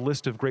compiled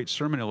list of great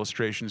sermon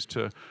illustrations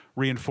to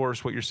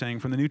reinforce what you're saying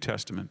from the New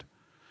Testament.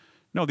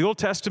 No, the Old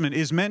Testament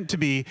is meant to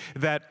be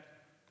that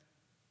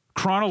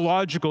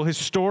chronological,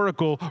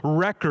 historical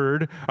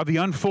record of the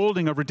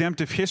unfolding of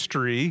redemptive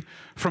history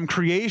from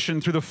creation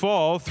through the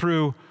fall,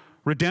 through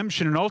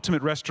redemption and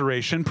ultimate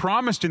restoration,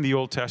 promised in the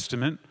Old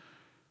Testament,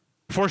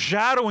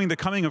 foreshadowing the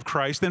coming of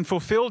Christ, then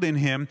fulfilled in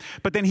him.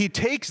 But then he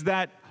takes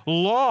that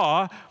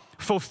law,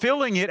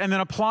 fulfilling it, and then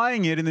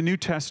applying it in the New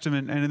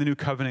Testament and in the New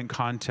Covenant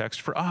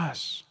context for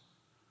us.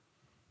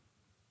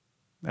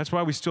 That's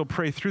why we still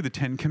pray through the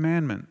 10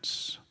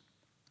 Commandments.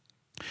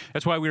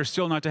 That's why we are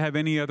still not to have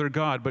any other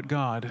God but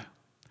God.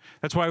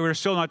 That's why we are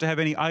still not to have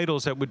any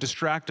idols that would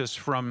distract us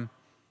from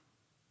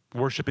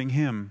worshiping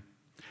him.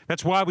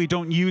 That's why we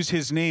don't use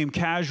his name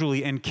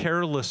casually and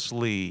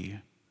carelessly.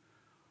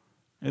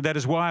 That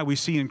is why we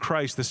see in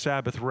Christ the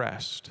Sabbath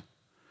rest.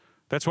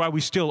 That's why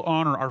we still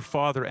honor our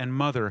father and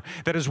mother.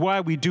 That is why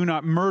we do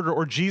not murder,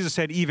 or Jesus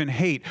said, even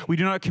hate. We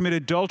do not commit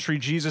adultery,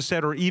 Jesus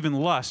said, or even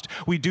lust.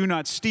 We do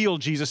not steal,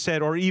 Jesus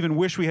said, or even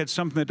wish we had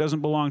something that doesn't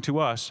belong to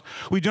us.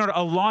 We do not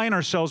align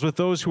ourselves with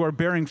those who are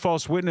bearing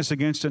false witness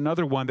against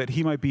another one that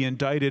he might be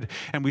indicted.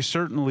 And we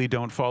certainly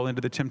don't fall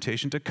into the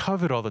temptation to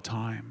covet all the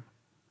time.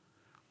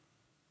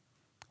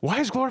 Why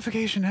is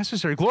glorification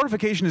necessary?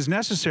 Glorification is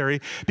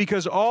necessary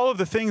because all of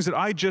the things that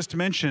I just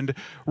mentioned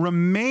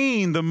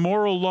remain the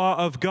moral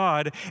law of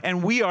God,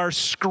 and we are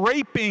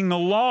scraping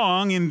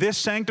along in this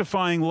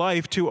sanctifying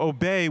life to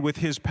obey with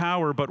his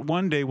power, but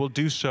one day we'll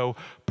do so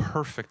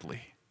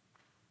perfectly.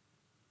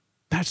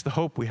 That's the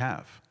hope we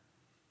have.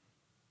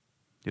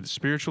 It is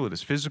spiritual, it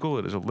is physical,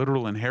 it is a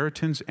literal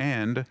inheritance,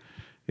 and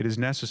it is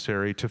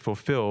necessary to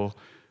fulfill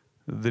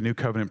the new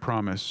covenant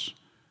promise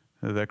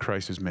that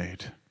Christ has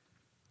made.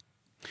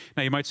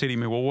 Now, you might say to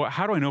me, well,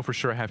 how do I know for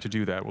sure I have to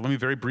do that? Well, let me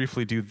very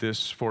briefly do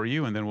this for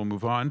you, and then we'll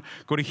move on.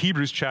 Go to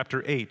Hebrews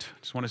chapter 8. I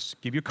just want to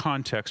give you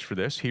context for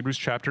this. Hebrews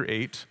chapter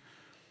 8.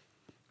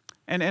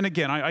 And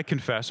again, I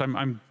confess,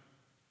 I'm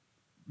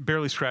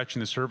barely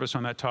scratching the surface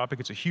on that topic.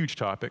 It's a huge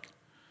topic,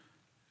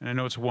 and I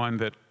know it's one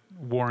that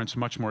warrants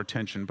much more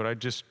attention, but I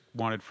just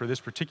wanted for this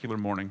particular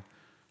morning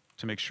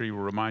to make sure you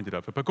were reminded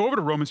of it. But go over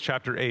to Hebrews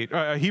chapter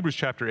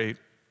 8.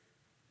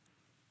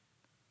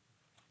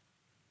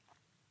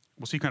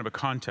 We'll see kind of a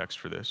context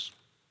for this.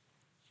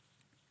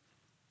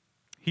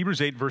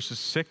 Hebrews 8, verses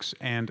 6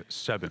 and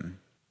 7.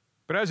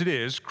 But as it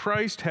is,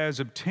 Christ has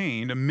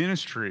obtained a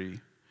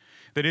ministry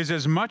that is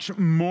as much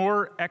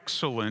more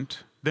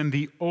excellent than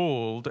the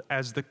old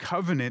as the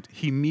covenant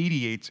he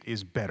mediates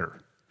is better,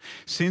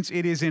 since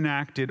it is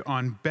enacted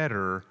on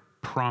better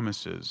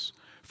promises.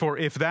 For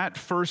if that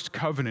first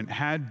covenant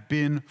had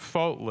been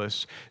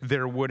faultless,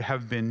 there would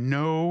have been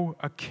no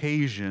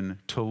occasion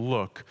to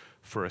look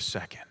for a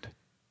second.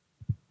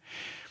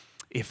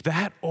 If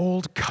that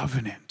old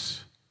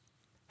covenant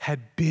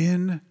had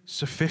been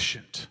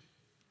sufficient,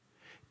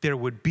 there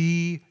would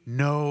be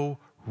no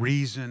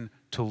reason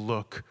to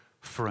look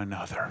for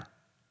another.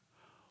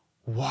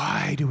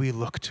 Why do we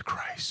look to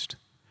Christ?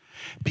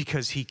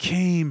 Because he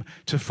came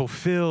to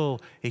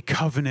fulfill a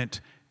covenant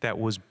that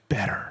was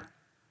better,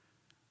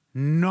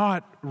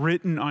 not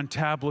written on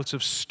tablets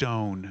of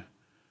stone,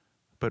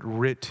 but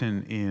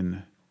written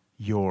in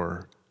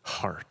your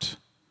heart.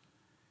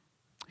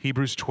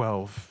 Hebrews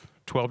 12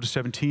 to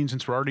 17,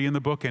 since we're already in the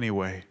book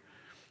anyway.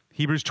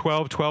 Hebrews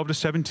 12 to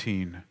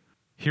 17.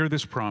 Hear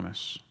this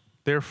promise.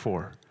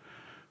 Therefore,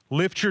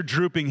 lift your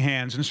drooping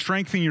hands and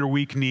strengthen your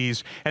weak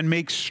knees and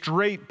make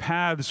straight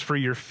paths for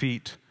your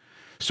feet,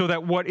 so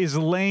that what is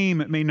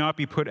lame may not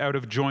be put out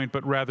of joint,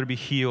 but rather be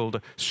healed.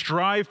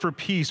 Strive for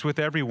peace with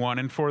everyone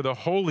and for the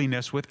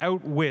holiness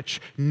without which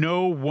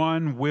no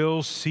one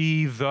will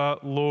see the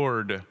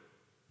Lord.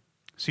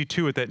 See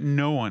to it that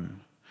no one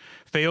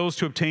fails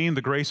to obtain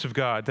the grace of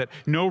God, that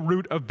no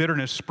root of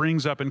bitterness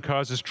springs up and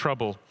causes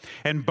trouble,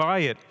 and by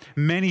it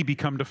many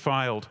become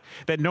defiled,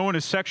 that no one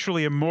is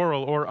sexually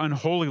immoral or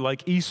unholy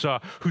like Esau,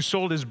 who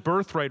sold his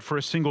birthright for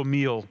a single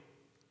meal.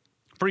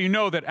 For you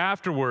know that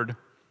afterward,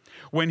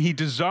 when he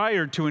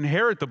desired to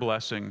inherit the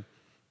blessing,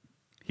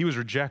 he was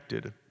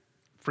rejected,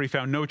 for he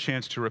found no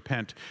chance to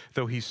repent,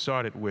 though he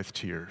sought it with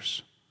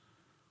tears.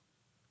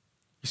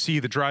 You see,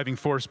 the driving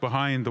force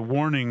behind the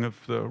warning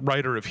of the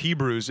writer of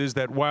Hebrews is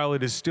that while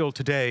it is still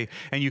today,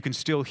 and you can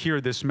still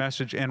hear this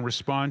message and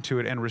respond to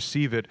it and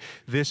receive it,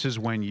 this is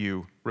when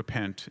you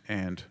repent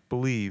and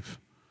believe.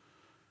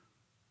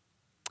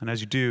 And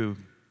as you do,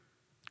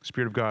 the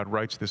Spirit of God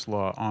writes this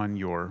law on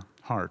your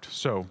heart.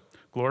 So,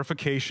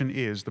 glorification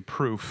is the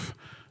proof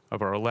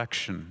of our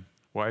election.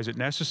 Why is it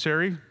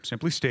necessary?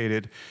 Simply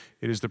stated,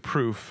 it is the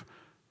proof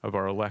of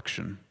our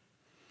election.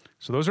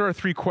 So those are our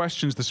three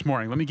questions this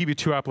morning. Let me give you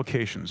two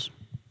applications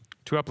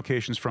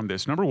from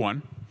this. Number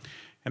one,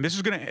 and this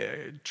is going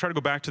to try to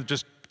go back to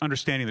just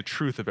understanding the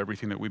truth of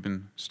everything that we've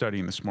been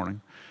studying this morning.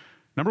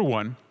 Number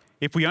one,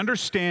 if we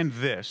understand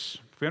this,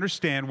 if we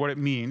understand what it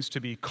means to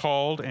be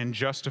called and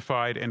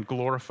justified and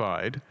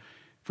glorified,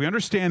 if we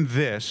understand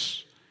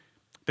this,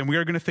 then we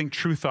are going to think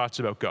true thoughts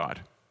about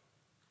God.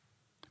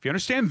 If you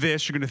understand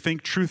this, you're going to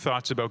think true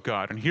thoughts about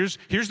God. And here's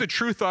the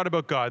true thought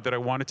about God that I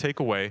want to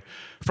take away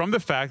from the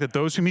fact that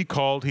those whom he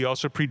called, he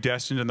also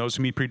predestined, and those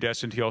whom he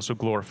predestined, he also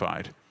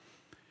glorified.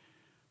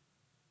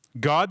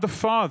 God the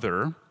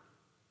Father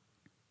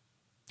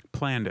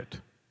planned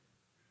it.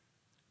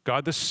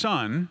 God the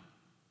Son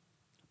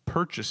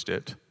purchased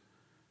it.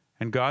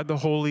 And God the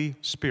Holy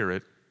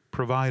Spirit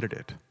provided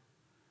it.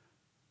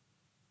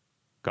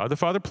 God the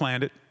Father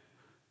planned it.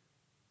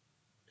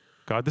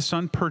 God the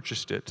Son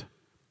purchased it.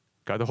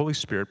 God the Holy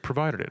Spirit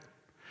provided it.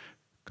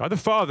 God the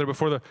Father,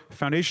 before the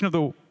foundation of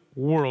the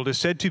world, is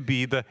said to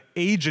be the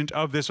agent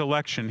of this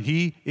election.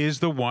 He is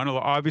the one,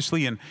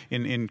 obviously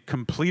in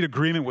complete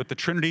agreement with the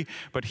Trinity,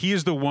 but he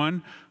is the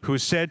one who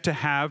is said to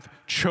have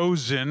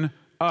chosen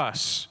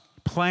us,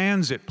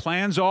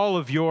 plans all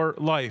of your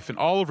life and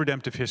all of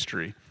redemptive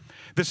history.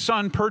 The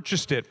Son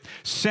purchased it,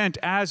 sent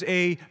as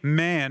a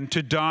man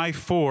to die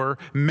for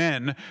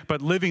men,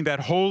 but living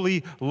that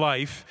holy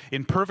life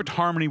in perfect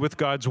harmony with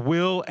God's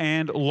will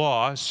and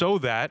law, so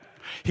that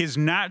his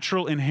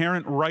natural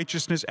inherent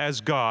righteousness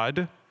as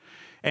God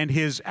and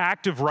his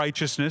active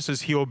righteousness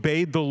as he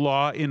obeyed the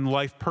law in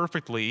life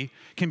perfectly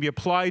can be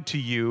applied to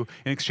you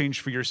in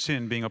exchange for your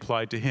sin being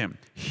applied to him.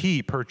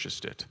 He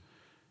purchased it.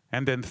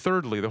 And then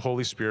thirdly, the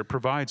Holy Spirit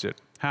provides it.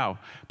 How?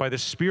 By the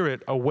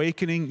Spirit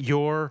awakening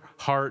your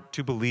heart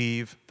to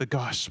believe the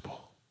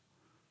gospel.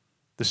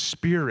 The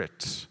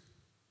Spirit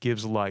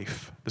gives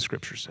life, the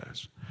Scripture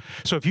says.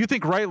 So if you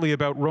think rightly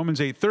about Romans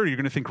 8:30, you're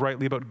going to think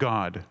rightly about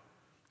God.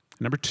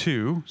 Number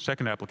two,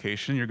 second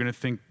application, you're going to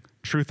think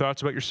true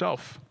thoughts about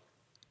yourself.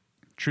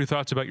 True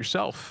thoughts about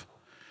yourself.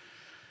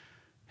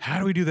 How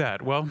do we do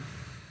that? Well,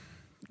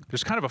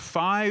 there's kind of a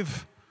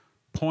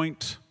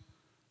 5-point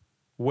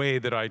way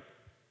that I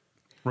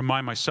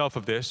remind myself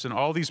of this, and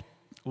all these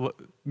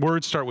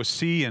words start with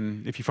C,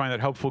 and if you find that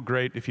helpful,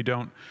 great. If you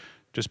don't,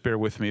 just bear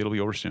with me. It'll be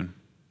over soon.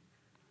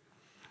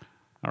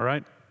 All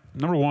right?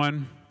 Number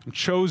one, I'm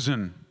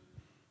chosen.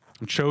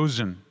 I'm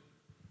chosen.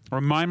 I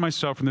remind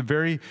myself from the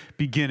very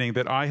beginning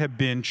that I have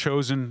been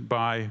chosen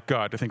by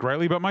God. To think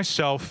rightly about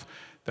myself,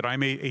 that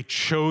I'm a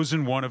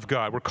chosen one of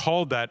God. We're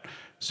called that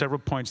several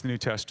points in the New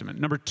Testament.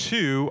 Number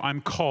two,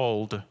 I'm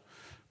called. Not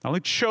only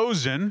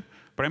chosen,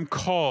 but I'm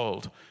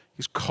called.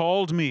 He's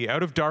called me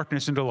out of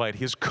darkness into light.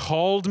 He has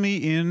called me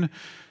in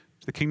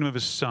to the kingdom of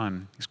his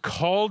Son. He's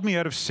called me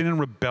out of sin and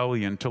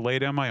rebellion to lay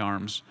down my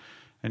arms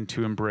and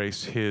to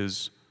embrace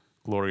his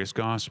glorious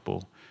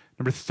gospel.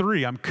 Number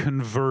three, I'm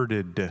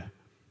converted.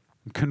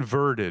 I'm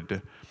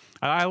converted.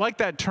 I like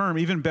that term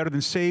even better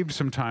than saved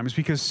sometimes,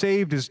 because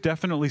saved is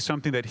definitely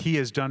something that he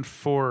has done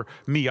for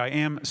me. I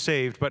am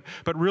saved, but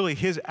really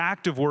his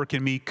active work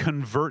in me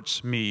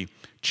converts me,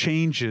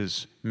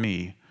 changes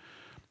me.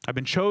 I've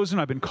been chosen,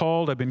 I've been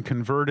called, I've been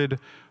converted,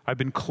 I've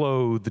been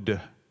clothed.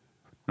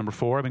 Number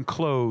four, I've been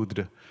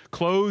clothed.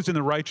 Clothed in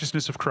the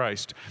righteousness of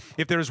Christ.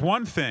 If there's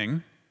one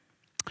thing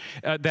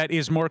that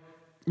is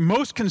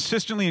most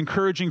consistently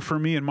encouraging for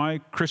me in my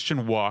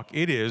Christian walk,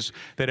 it is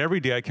that every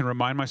day I can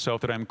remind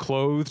myself that I'm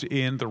clothed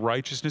in the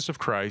righteousness of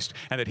Christ,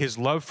 and that his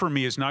love for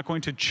me is not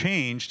going to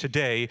change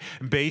today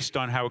based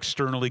on how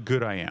externally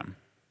good I am.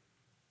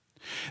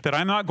 That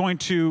I'm not going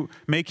to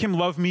make him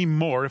love me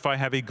more if I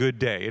have a good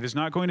day. It is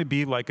not going to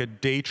be like a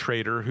day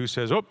trader who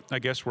says, oh, I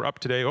guess we're up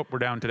today, oh, we're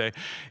down today.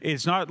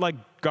 It's not like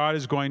God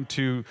is going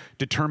to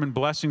determine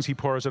blessings he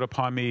pours out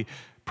upon me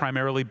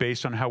primarily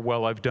based on how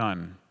well I've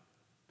done.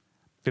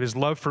 That his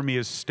love for me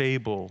is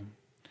stable,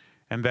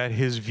 and that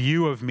his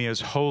view of me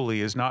as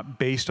holy is not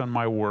based on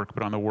my work,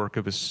 but on the work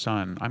of his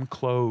Son. I'm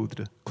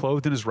clothed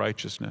in his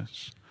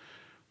righteousness.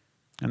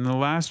 And the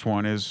last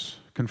one is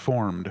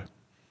conformed.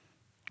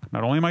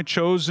 Not only am I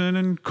chosen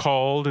and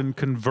called and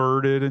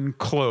converted and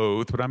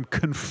clothed, but I'm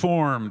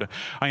conformed.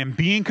 I am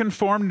being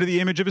conformed to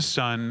the image of his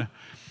Son,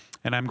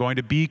 and I'm going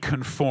to be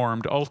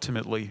conformed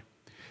ultimately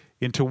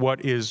into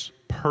what is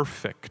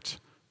perfect,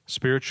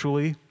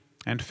 spiritually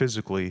and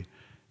physically,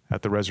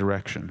 at the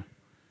resurrection.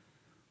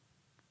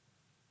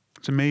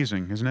 It's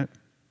amazing, isn't it?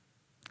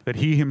 That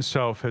he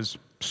himself has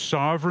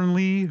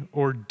sovereignly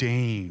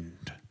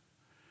ordained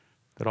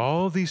that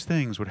all of these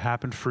things would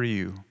happen for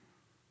you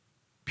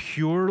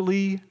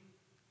purely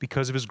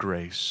because of his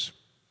grace,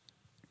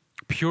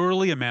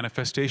 purely a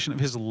manifestation of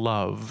his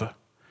love,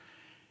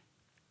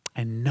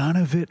 and none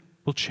of it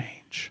will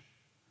change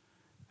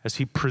as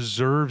he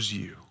preserves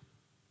you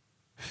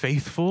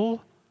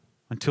faithful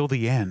until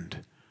the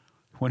end,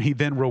 when he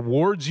then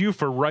rewards you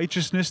for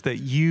righteousness that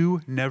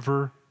you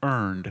never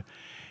earned,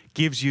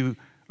 gives you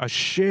a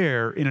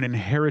share in an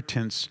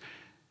inheritance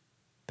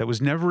that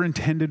was never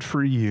intended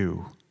for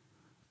you,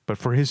 but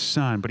for his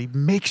Son, but he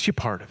makes you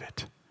part of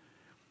it.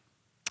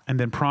 And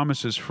then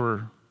promises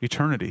for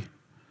eternity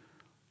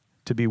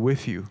to be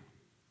with you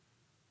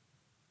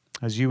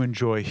as you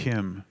enjoy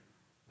him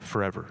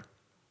forever.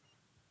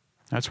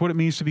 That's what it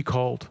means to be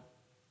called.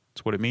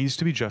 That's what it means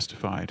to be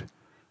justified.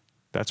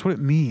 That's what it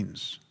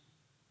means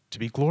to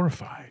be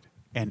glorified.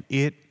 And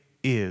it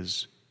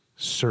is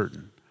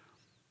certain.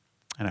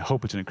 And I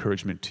hope it's an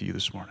encouragement to you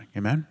this morning.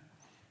 Amen?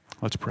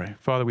 Let's pray.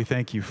 Father, we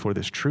thank you for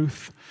this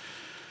truth,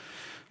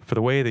 for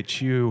the way that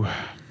you,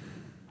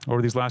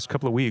 over these last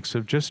couple of weeks,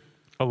 have just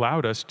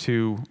allowed us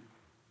to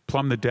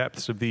plumb the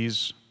depths of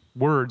these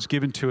words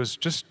given to us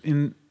just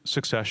in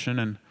succession,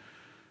 and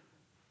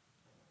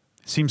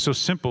it seems so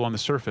simple on the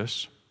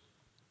surface.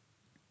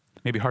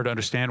 Maybe hard to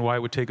understand why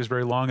it would take us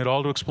very long at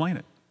all to explain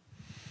it.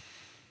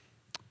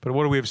 But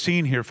what we have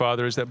seen here,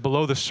 Father, is that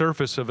below the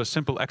surface of a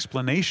simple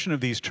explanation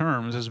of these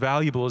terms, as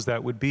valuable as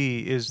that would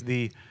be, is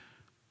the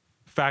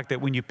fact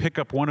that when you pick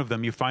up one of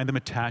them, you find them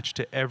attached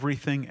to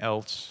everything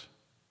else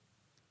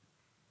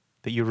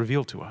that you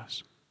reveal to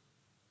us.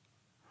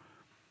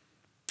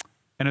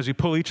 And as we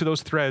pull each of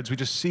those threads, we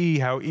just see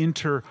how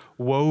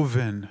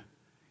interwoven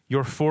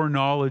your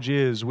foreknowledge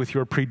is, with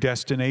your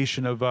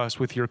predestination of us,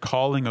 with your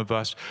calling of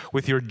us,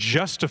 with your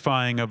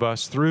justifying of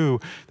us through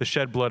the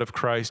shed blood of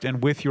Christ,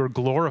 and with your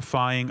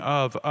glorifying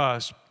of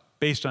us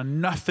based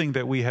on nothing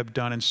that we have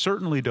done and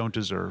certainly don't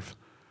deserve.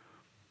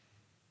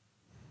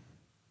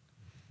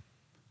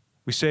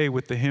 We say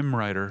with the hymn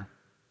writer,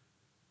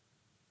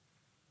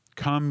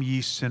 "Come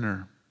ye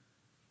sinner,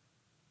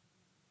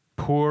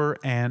 poor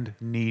and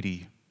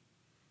needy,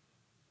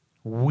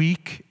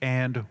 weak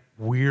and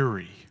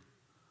weary.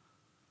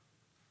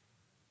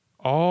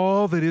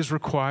 All that is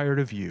required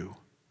of you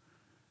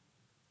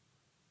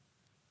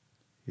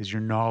is your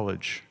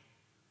knowledge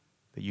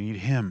that you need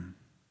Him."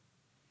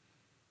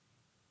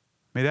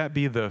 May that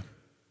be the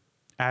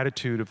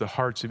attitude of the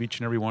hearts of each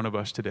and every one of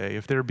us today.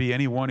 If there be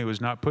anyone who has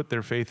not put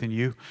their faith in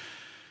you,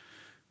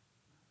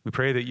 we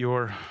pray that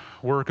your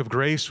work of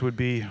grace would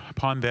be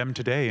upon them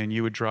today and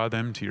you would draw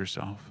them to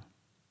yourself.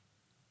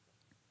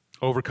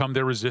 Overcome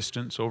their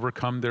resistance,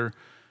 overcome their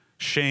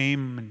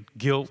shame and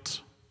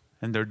guilt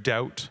and their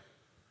doubt.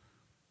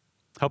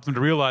 Help them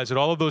to realize that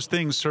all of those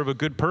things serve a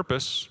good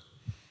purpose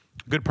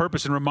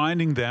in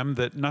reminding them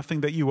that nothing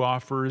that you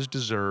offer is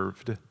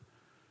deserved,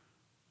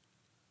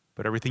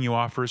 but everything you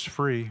offer is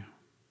free,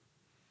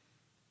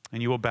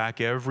 and you will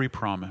back every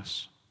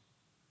promise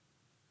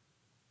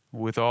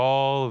with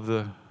all of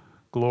the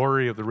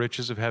glory of the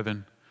riches of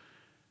heaven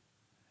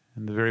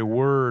and the very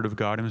word of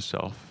God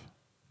Himself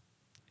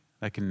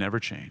that can never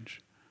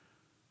change.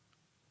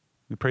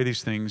 We pray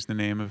these things in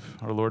the name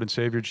of our Lord and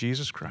Savior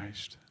Jesus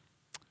Christ.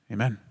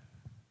 Amen.